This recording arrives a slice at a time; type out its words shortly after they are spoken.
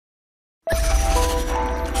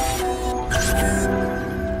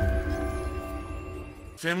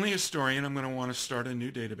Family historian, I'm going to want to start a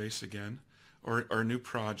new database again, or a new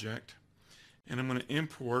project, and I'm going to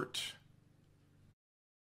import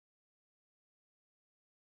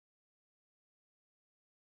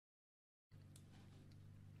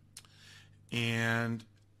and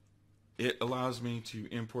it allows me to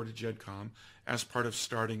import a GEDCOM as part of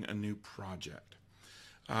starting a new project.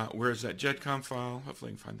 Whereas that GEDCOM file,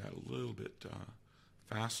 hopefully I can find that a little bit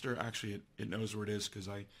faster. Actually, it knows where it is because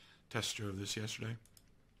I test drove this yesterday.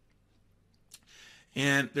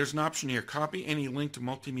 And there's an option here, copy any linked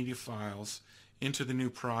multimedia files into the new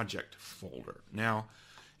project folder. Now,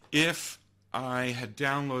 if I had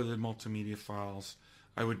downloaded multimedia files,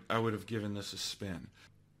 I would have given this a spin.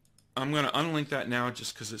 I'm going to unlink that now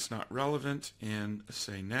just because it's not relevant and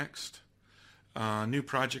say next. New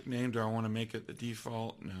project name, do I want to make it the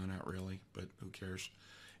default? No, not really, but who cares?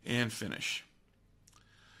 And finish.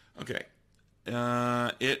 Okay.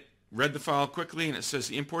 It read the file quickly, and it says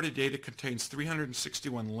the imported data contains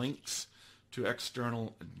 361 links to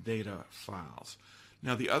external data files.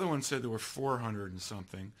 Now, the other one said there were 400 and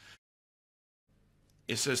something.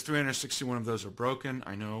 It says 361 of those are broken.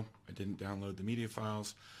 I know I didn't download the media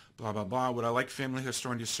files, blah, blah, blah. Would I like Family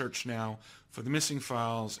Historian to search now for the missing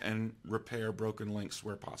files and repair broken links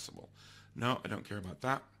where possible? No, I don't care about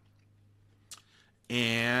that.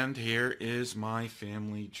 And here is my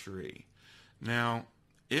family tree. Now,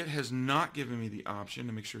 it has not given me the option,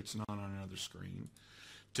 to make sure it's not on another screen,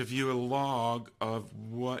 to view a log of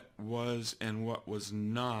what was and what was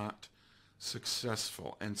not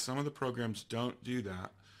successful. And some of the programs don't do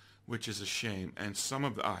that, which is a shame. And some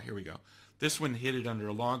of the, here we go. This one hid it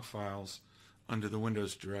under log files under the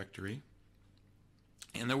Windows directory.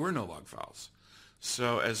 And there were no log files.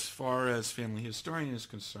 So as far as Family Historian is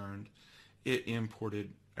concerned, it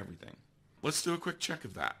imported everything. Let's do a quick check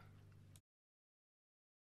of that.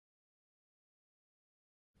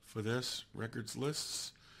 For this, records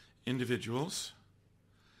lists, individuals,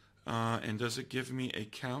 and does it give me a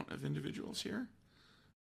count of individuals here?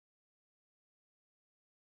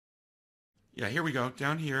 Yeah, here we go,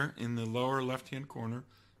 down here in the lower left-hand corner.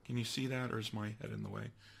 Can you see that, or is my head in the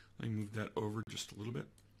way? Let me move that over just a little bit.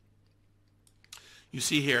 You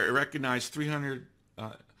see here, it recognized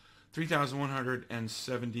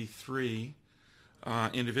 3,173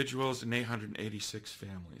 individuals and 886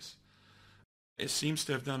 families. It seems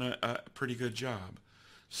to have done a pretty good job.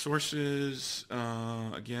 Sources,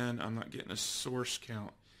 again, I'm not getting a source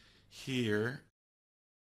count here.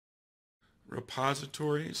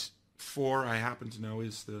 Repositories, 4 I happen to know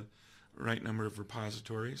is the right number of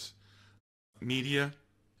repositories. Media,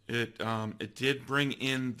 it did bring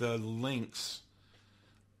in the links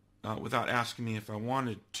without asking me if I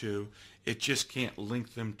wanted to. It just can't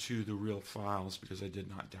link them to the real files because I did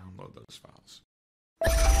not download those files.